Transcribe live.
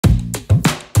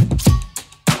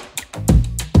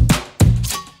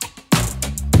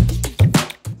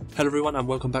Hello everyone and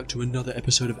welcome back to another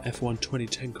episode of F1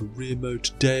 2010 Career Mode.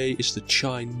 Today it's the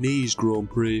Chinese Grand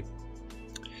Prix.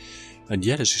 And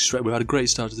yeah, we've had a great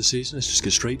start to the season, let's just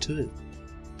get straight to it.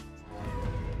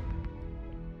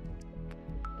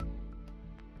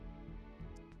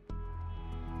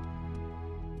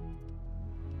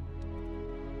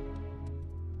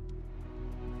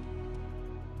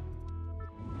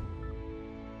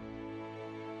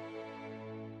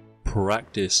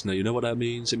 Practice. Now you know what that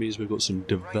means. It means we've got some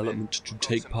development to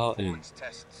take part in.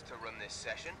 Tests to run this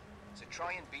session, so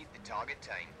try and beat the target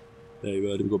time. There we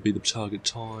go. We've got to beat the target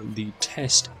time. The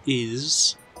test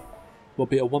is will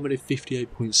be a 1 minute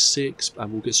 58.6,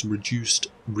 and we'll get some reduced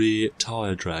rear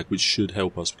tyre drag, which should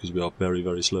help us because we are very,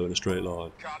 very slow in a straight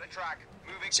line.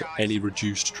 So any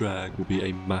reduced drag will be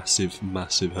a massive,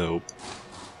 massive help.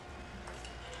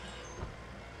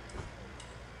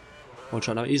 I'll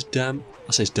try now. It is damp.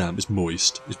 I say it's damp. It's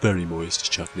moist. It's very moist. It's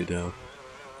chucking it down.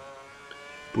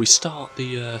 But we start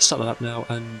the lap now,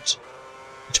 and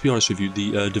to be honest with you,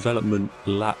 the development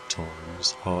lap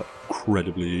times are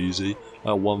incredibly easy.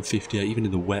 1:58, even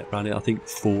in the wet ran it. I think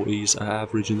 40s are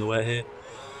average in the wet here.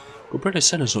 But Breno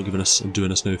Senna's not giving us and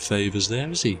doing us no favours there,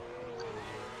 is he?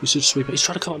 We should sweep it. He's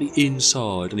trying to come on the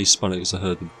inside, and he spun it because I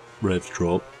heard the rev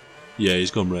drop. Yeah,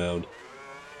 he's gone round.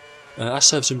 That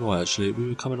serves him right actually. We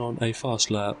were coming on a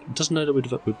fast lap. Doesn't know that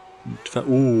we'd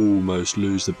almost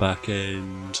lose the back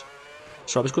end.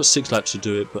 So we've got 6 laps to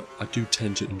do it, but I do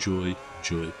tend to enjoy.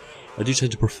 I do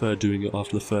tend to prefer doing it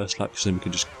after the first lap because then we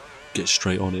can just get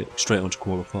straight on it, straight onto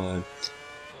qualifying.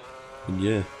 And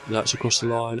yeah, that's across the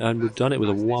line, and we've done it with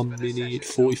a 1 minute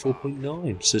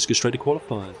 44.9. So let's go straight to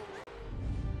qualifying.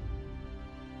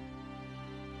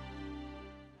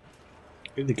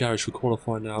 In the garage for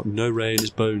qualifying now, no rain, is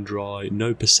bone dry,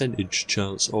 no percentage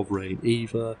chance of rain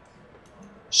either.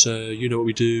 So you know what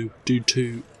we do,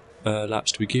 2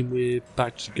 laps to begin with,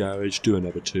 back to the garage, do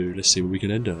another 2, let's see where we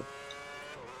can end up.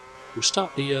 We'll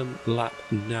start the lap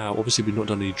now. Obviously we've not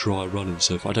done any dry running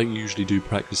so far. I don't usually do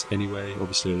practice anyway,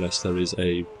 obviously unless there is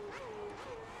a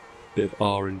bit of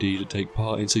R&D to take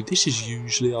part in. So this is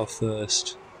usually our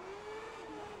first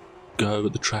go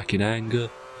at the track in anger.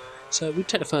 So we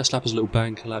take the first lap as a little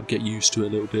banker lap, get used to it a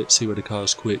little bit, see where the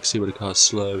car's quick, see where the car's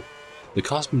slow. The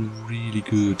car's been really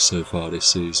good so far this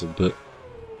season, but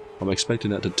I'm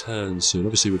expecting that to turn soon.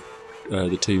 Obviously with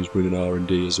the team's bringing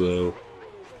R&D as well.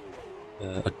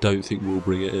 I don't think we'll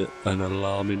bring it at an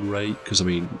alarming rate, because I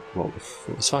mean, well,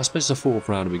 I suppose it's the 4th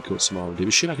round and we've got some R&D,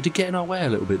 but Schumacher did get in our way a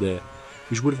little bit there,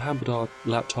 which would have hampered our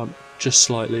lap time just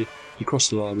slightly. He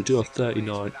crossed the line, we do our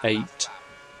 39.8.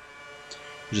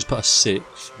 We just put a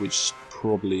 6th, which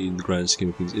probably in the grand scheme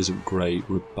of things isn't great.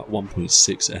 We're about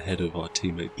 1.6 ahead of our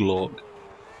teammate Glock.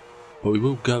 But we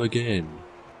will go again.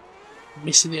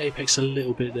 Missing the apex a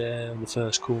little bit there on the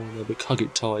first corner, but hug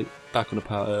it tight, back on the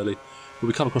power early. But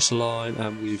we come across the line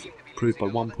and we've improved by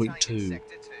 1.2.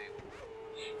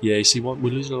 Yeah, you see, we're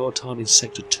losing a lot of time in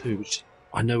sector 2, which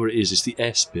I know where it is. It's the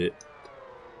S bit.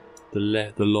 The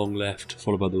long left,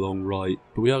 followed by the long right.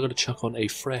 But we are going to chuck on a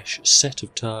fresh set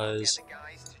of tyres.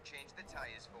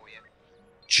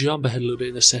 Jump ahead a little bit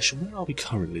in the session. Where are we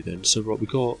currently then? So right, we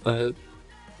got where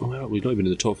are we? Not even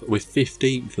in the top. We're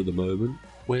 15th at the moment.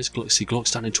 Where's Glock? See,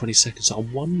 Glock's down in 20 seconds. So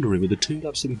I'm wondering with the 2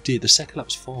 laps that we did, the second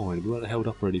lap's fine. We weren't held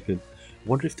up or anything. I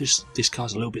wonder if this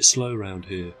car's a little bit slow around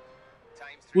here.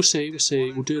 We'll see.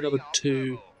 We'll do another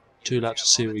two laps to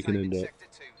see where we can end up.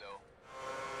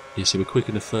 Yeah, see, we're quick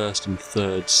in the 1st and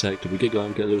 3rd sector. We get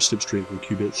going, get a little slipstream from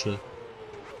Kubica.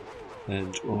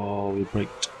 And we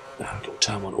braked. Got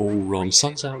turn 1 all wrong.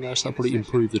 Sun's out now, so that'll probably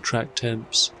improve the track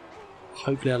temps.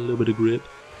 Hopefully add a little bit of grip.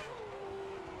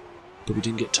 But we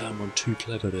didn't get turn 1 too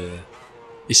clever there.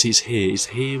 You see, it's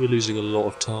here we're losing a lot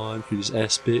of time through this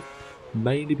S bit.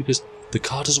 Mainly because the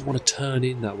car doesn't want to turn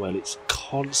in that well. It's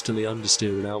constantly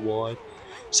understeering out wide.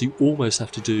 So you almost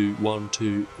have to do 1,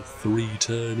 2, 3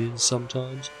 turn-ins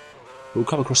sometimes. But we'll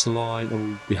come across the line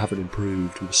and we haven't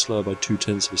improved. We were slower by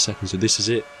 0.2 of a second, so this is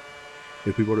it.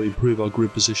 If we want to improve our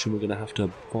grid position, we're going to have to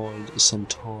find some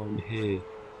time here.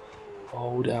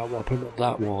 Hold it out wide, probably not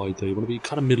that wide though. You want to be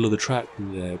kind of middle of the track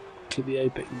from there. Clip the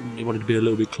apex, you want it to be a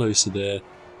little bit closer there.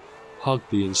 Hug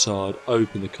the inside,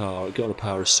 open the car, get on the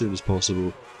power as soon as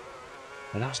possible.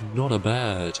 And that's not a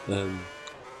bad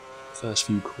first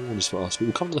few corners for us. But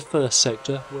we'll come to the first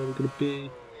sector where we're going to be.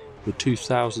 We're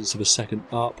 0.02 of a second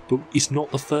up, but it's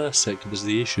not the first sector that's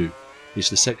the issue.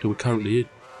 It's the sector we're currently in.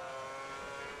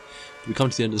 We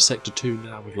come to the end of sector 2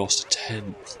 now, we've lost a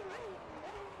 10th.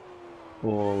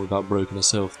 Oh, we've outbroken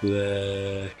ourselves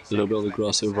there. A little bit on the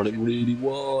grass, so we're running really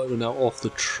wide. We're now off the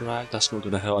track. That's not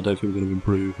going to help. I don't think we're going to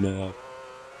improve now.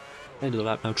 End of the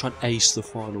lap now, try and ace the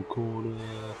final corner.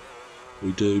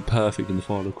 We do, perfect in the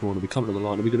final corner. We come to the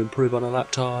line, are we going to improve on our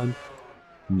lap time?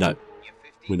 No,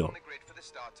 we're not.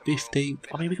 15th,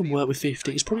 I mean we can work with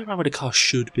 15th, it's probably around where the car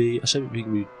should be. I don't think we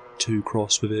can be too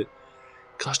cross with it.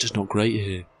 The car's just not great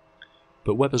here.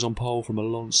 But Webber's on pole from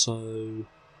Alonso.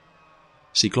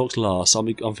 See, Glock's last, I'm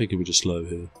thinking we're just slow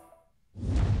here.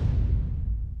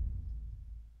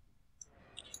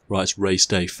 Right, it's race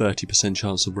day, 30%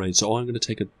 chance of rain. So I'm going to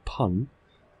take a punt,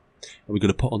 and we're going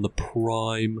to put on the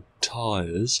prime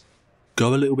tyres,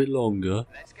 go a little bit longer,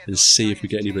 and see if we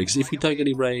get any rain. Because if we don't get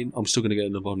any rain, I'm still going to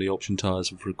get them on the option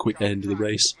tyres for a quick end of the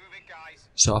race.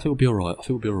 So I think we'll be alright,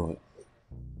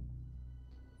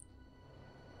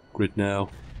 Grid now.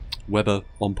 Webber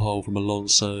on pole from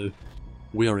Alonso.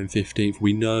 We are in 15th.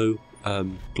 We know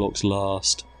Glock's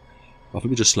last. I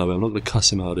think we're just slow. I'm not going to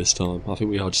cuss him out this time. I think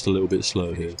we are just a little bit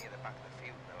slow here.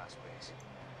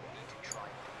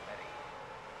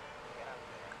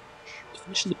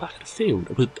 Finish in the back of the field?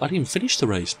 I didn't even finish the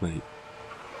race, mate.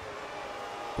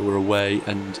 But we're away,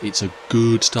 and it's a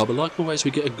good start. But like always,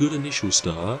 we get a good initial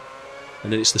start,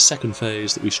 and then it's the second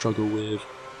phase that we struggle with.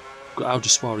 We've got Al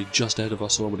Jaswari just ahead of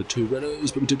us along with the two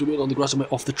Renaults, but we did do it on the grass and we're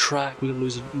off the track. We're going to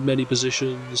lose many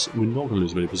positions. We're not going to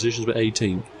lose many positions, we're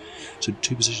 18th. So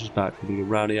 2 positions back. We're going to go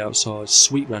round the outside,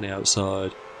 sweep round the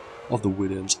outside of the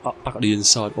Williams, up back on the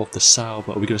inside of the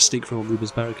Sauber. Are we going to sneak through on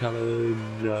Rubens Barrichello?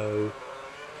 No.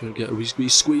 We're going to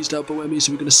get squeezed out by Wemmy,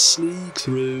 so we're going to sneak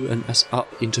through and that's up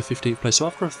into 15th place. So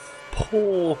after a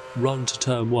poor run to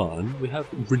turn 1, we have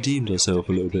redeemed ourselves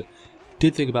a little bit.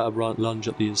 Did think about a lunge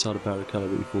up the inside of Barrichello,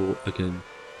 but we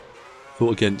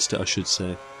thought against it, I should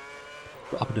say.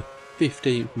 But up into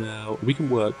 15th now. We can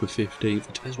work with 15th.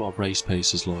 It depends what our race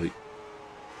pace is like.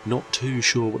 Not too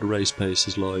sure what the race pace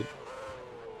is like.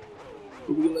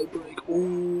 But we're going to break.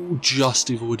 Oh,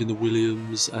 just avoiding the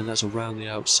Williams, and that's around the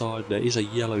outside. There is a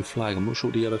yellow flag. I'm not sure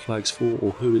what the yellow flag's for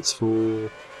or who it's for.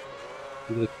 We're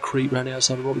going to creep round the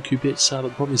outside of Robert Kubica, but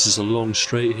the problem is it's a long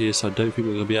straight here, so I don't think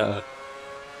we're going to be able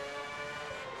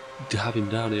to have him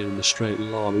down here in the straight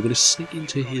line. We're going to sneak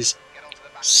into his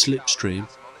slipstream.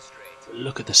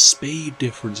 Look at the speed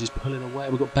difference, he's pulling away.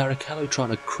 We've got Barrichello trying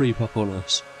to creep up on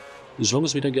us. As long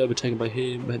as we don't get overtaken by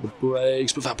him, hit the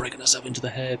brakes without breaking ourselves into the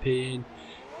hairpin.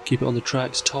 Keep it on the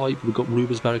tracks tight. We've got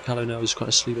Rubens Barrichello now who's kind of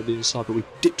asleep at the inside, but we've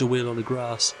dipped a wheel on the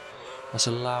grass. That's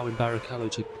allowing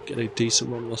Barrichello to get a decent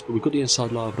run on us, but we've got the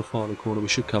inside line for the final corner. We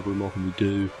should cover him off, and we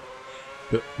do.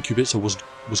 But Kubica was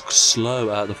slow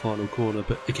out of the final corner,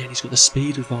 but again he's got the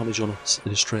speed advantage on us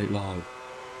in a straight line.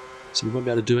 So we won't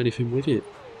be able to do anything with it.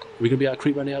 We're going to be able to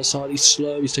creep around the outside. He's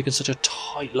slow, he's taking such a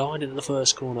tight line in the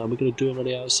first corner, and we're going to do him on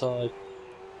the outside.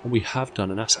 And we have done,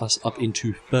 and that's us up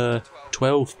into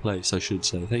 12th place, I should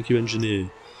say. Thank you, engineer.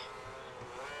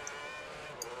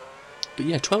 But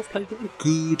yeah, 12th place, we're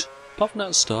good. Apart from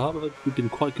that start, we've been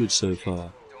quite good so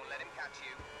far.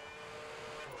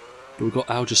 But we've got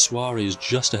Al Jaswari is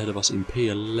just ahead of us in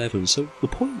P11, so the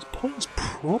points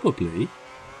probably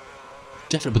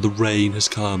definitely, but the rain has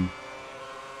come.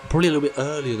 Probably a little bit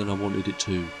earlier than I wanted it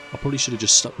to. I probably should have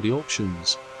just stuck with the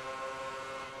options.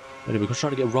 Anyway, we're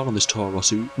trying to get a run on this Toro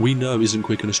Rosso. We know isn't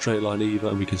quick in a straight line either,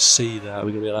 and we can see that.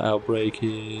 We're going to be able to outbrake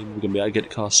him. We're going to be able to get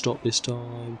the car stopped this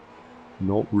time.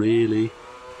 Not really.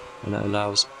 And that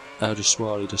allows Al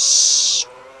Jaswari to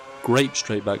scrape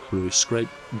straight back through. Scrape.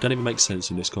 Don't even make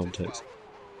sense in this context.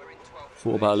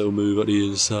 Thought about a little move at the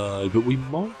inside, but we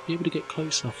might be able to get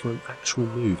close enough for an actual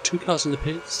move. 2 cars in the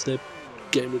pits. They're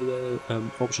getting rid of their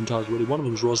option tyres already. One of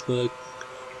them is Rosberg.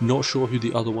 Not sure who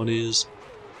the other one is.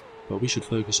 But we should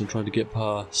focus on trying to get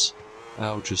past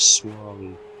Al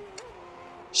Jaswari.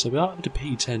 So we are up to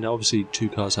P10 now. Obviously 2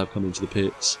 cars have come into the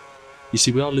pits. You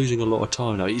see, we are losing a lot of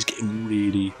time now. He's getting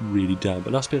really, really down.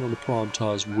 But us being on the prime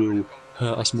tyres will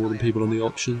hurt us more than people on the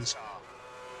options.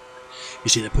 You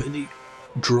see, they're putting the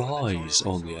dries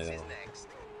on the AI.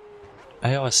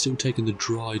 AI is still taking the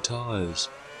dry tyres.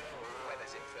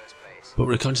 But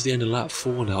we're coming to the end of lap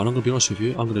 4 now, and I'm going to be honest with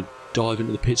you, I'm going to dive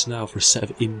into the pits now for a set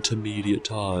of intermediate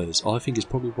tyres. I think it's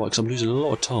probably right, because I'm losing a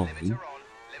lot of time.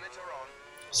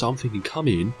 So I'm thinking, come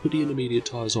in, put the intermediate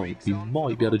tyres on. We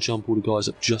might be able to jump all the guys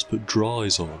that just put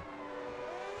dries on.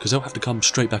 Because they'll have to come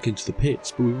straight back into the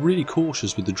pits. But we're really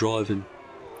cautious with the driving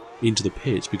into the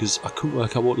pits, because I couldn't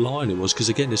work out what line it was, because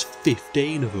again, there's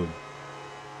 15 of them.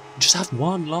 Just have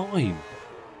one line.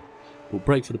 We'll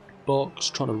brake for the box,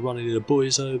 trying to run any of the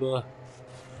boys over.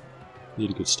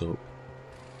 Need a good stop.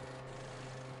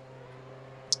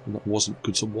 And that wasn't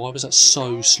good. So why was that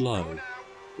so slow?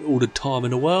 All the time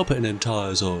in the world putting them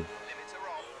tyres on.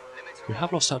 We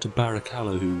have lost out to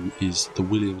Barrichello, who is the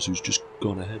Williams, who's just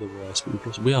gone ahead of us, but we've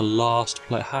lost. We are last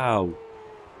place. How?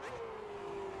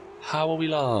 How are we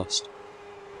last?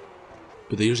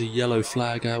 But there's a yellow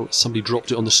flag out. Somebody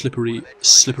dropped it on the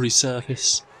slippery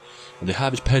surface. And they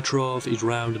have his Petrov, his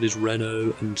Round and his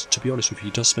Renault. And to be honest with you,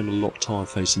 he does spend a lot of time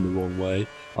facing the wrong way.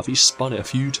 I think he's spun it a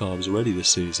few times already this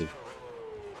season.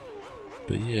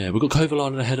 But yeah, we've got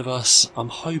Kovalainen ahead of us. I'm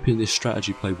hoping this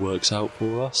strategy play works out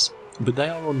for us. But they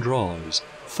are on dries.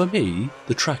 For me,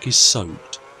 the track is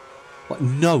soaked. Like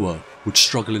Noah would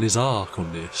struggle in his arc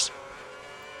on this.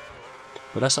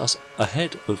 But that's us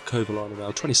ahead of Kovalainen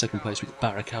now. 22nd place with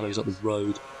Barrichello's up the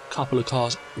road. Couple of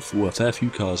cars, well, a fair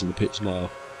few cars in the pits now.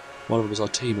 One of them is our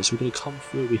teammate, so we're going to come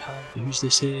through. We have, who's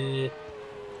this here?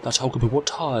 That's Hulkenberg. What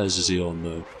tyres is he on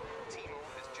though?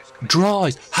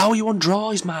 Dries! How are you on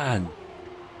dries, man?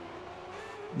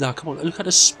 Now come on, look at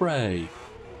the spray.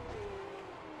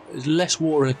 There's less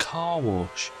water in a car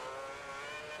wash.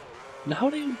 Now how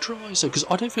are they on dries though? Because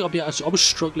I don't think I'd be able to, I was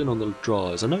struggling on the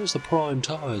dries. I know it's the prime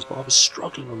tyres, but I was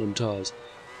struggling on them tyres.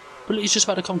 But he's just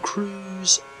about to come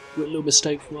cruise. A little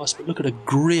mistake from us, but look at the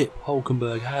grip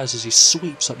Hulkenberg has as he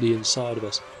sweeps up the inside of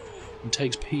us and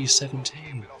takes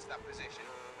P17.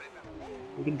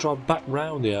 We're going to drive back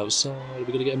round the outside. We're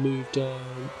going to get a move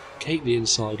down, keep the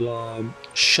inside line,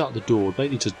 shut the door. They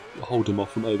need to hold him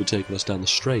off from overtaking us down the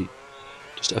straight.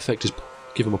 Just to affect his,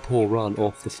 give him a poor run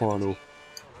off the final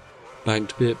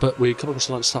banked bit. But we come across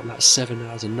the line, starting at 7 now.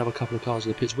 There's another couple of cars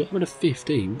in the pits. We're having a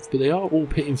 15th, but they are all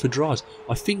pitting for dries.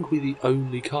 I think we're the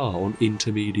only car on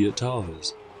intermediate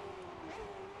tyres.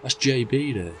 That's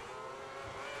JB there.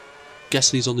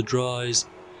 Gasly's on the dries.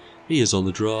 He is on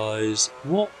the dries.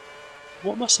 What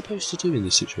am I supposed to do in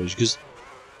this situation? Because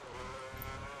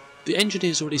the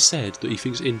engineer's already said that he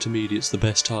thinks intermediate's the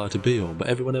best tyre to be on, but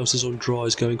everyone else is on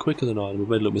dries going quicker than I am. We've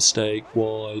made a little mistake.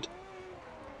 Wide.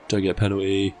 Don't get a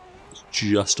penalty. It's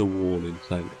just a warning,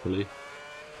 thankfully.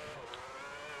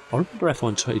 I remember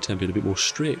F1 2010 being a bit more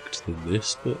strict than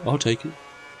this, but I'll take it.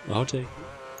 I'll take it.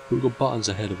 But we've got Buttons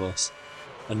ahead of us.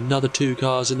 Another 2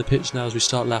 cars in the pits now as we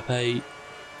start lap 8.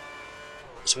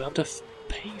 So we're up to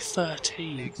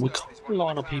P13. We can't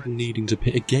rely on people needing to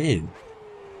pit again.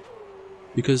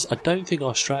 Because I don't think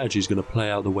our strategy is going to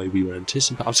play out the way we were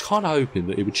anticipating. I was kind of hoping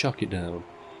that it would chuck it down.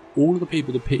 All of the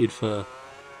people that pitted for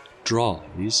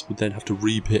dries would then have to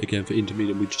re-pit again for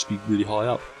intermediate and we'd just be really high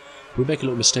up. We make a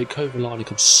little mistake. Kovalainen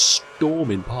comes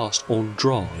storming past on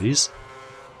dries.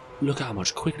 Look how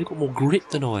much quicker. They've got more grip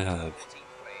than I have.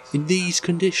 In these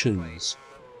conditions.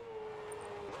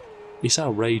 It's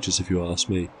outrageous if you ask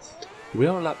me. We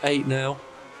are on lap 8 now.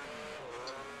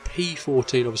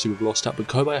 P14, obviously we've lost that, but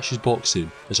Kobayashi's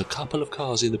boxing. There's a couple of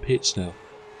cars in the pits now.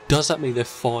 Does that mean they're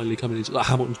finally coming into...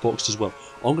 Hamilton's boxed as well.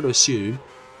 I'm going to assume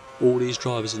all these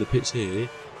drivers in the pits here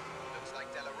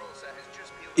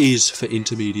is for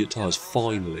intermediate tyres,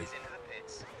 finally.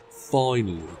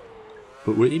 Finally.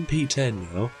 But we're in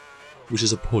P10 now, which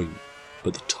is a point,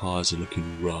 but the tyres are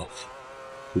looking rough.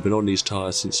 We've been on these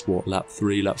tyres since, what, lap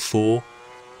 3, lap 4?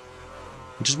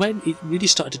 Which is when it really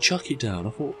started to chuck it down.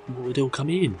 I thought, well, they'll come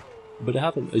in, but they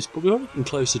haven't. It's probably getting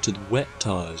closer to the wet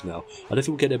tyres now. I don't think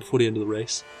we'll get there before the end of the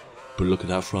race, but look at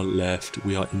that front left.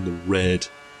 We are in the red.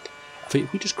 I think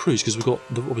if we just cruise, because we've got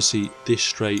obviously this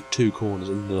straight, 2 corners,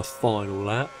 and then the final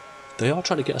lap. They are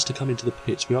trying to get us to come into the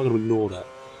pits. We are going to ignore that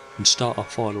and start our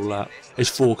final lap. There's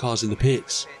 4 cars in the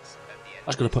pits.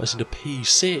 That's going to put us into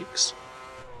P6.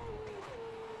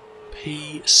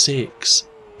 P6.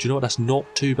 Do you know what? That's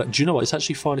not too bad. Do you know what? It's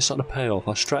actually finally starting to pay off.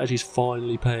 Our strategy's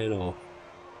finally paying off.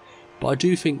 But I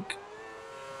do think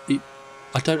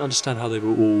I don't understand how they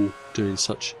were all doing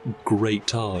such great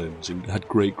times and had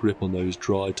great grip on those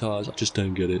dry tyres. I just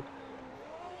don't get it.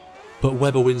 But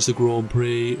Webber wins the Grand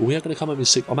Prix. We are going to come home in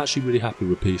 6th. I'm actually really happy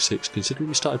with P6. Considering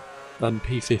we started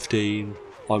P15,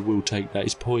 I will take that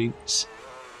as points.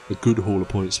 A good haul of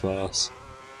points for us.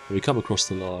 When we come across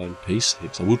the line,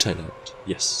 P6, I will take that.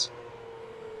 Yes.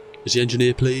 Is the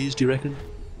engineer pleased, do you reckon?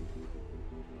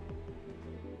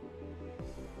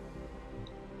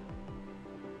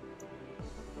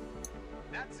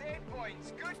 That's 8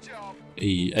 points. Good job.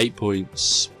 8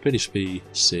 points. Finish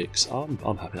P6.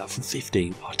 I'm happy with that. From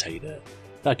 15, I'll take that.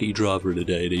 That'll get you driver of the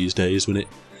day these days, wouldn't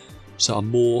it? So I'm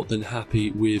more than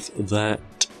happy with that.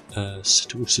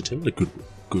 Still a good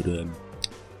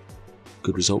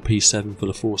result. P7 for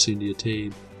the Force India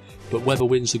team. But Webber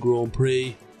wins the Grand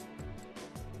Prix.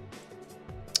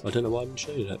 I don't know why I didn't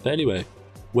show you that. But anyway,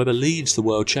 Webber leads the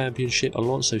World Championship.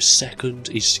 Alonso second.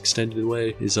 He's extended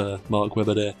away his Mark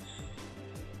Webber there.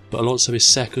 But Alonso is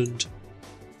second.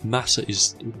 Massa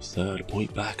is third, a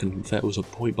point back, and Vettel's a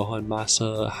point behind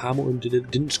Massa. Hamilton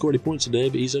didn't score any points today,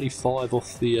 but he's only 5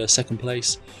 off the second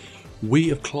place. We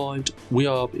have climbed. We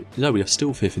are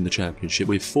still 5th in the championship.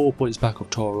 We're 4 points back off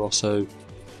Toro Rosso,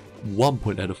 1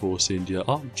 point ahead of Force India.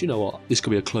 Do you know what? This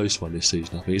could be a close one this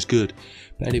season. I think it's good.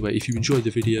 But anyway, if you enjoyed the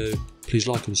video, please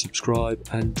like and subscribe.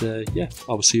 And yeah,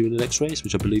 I will see you in the next race,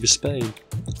 which I believe is Spain.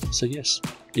 So yes,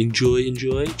 enjoy.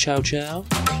 Ciao, ciao.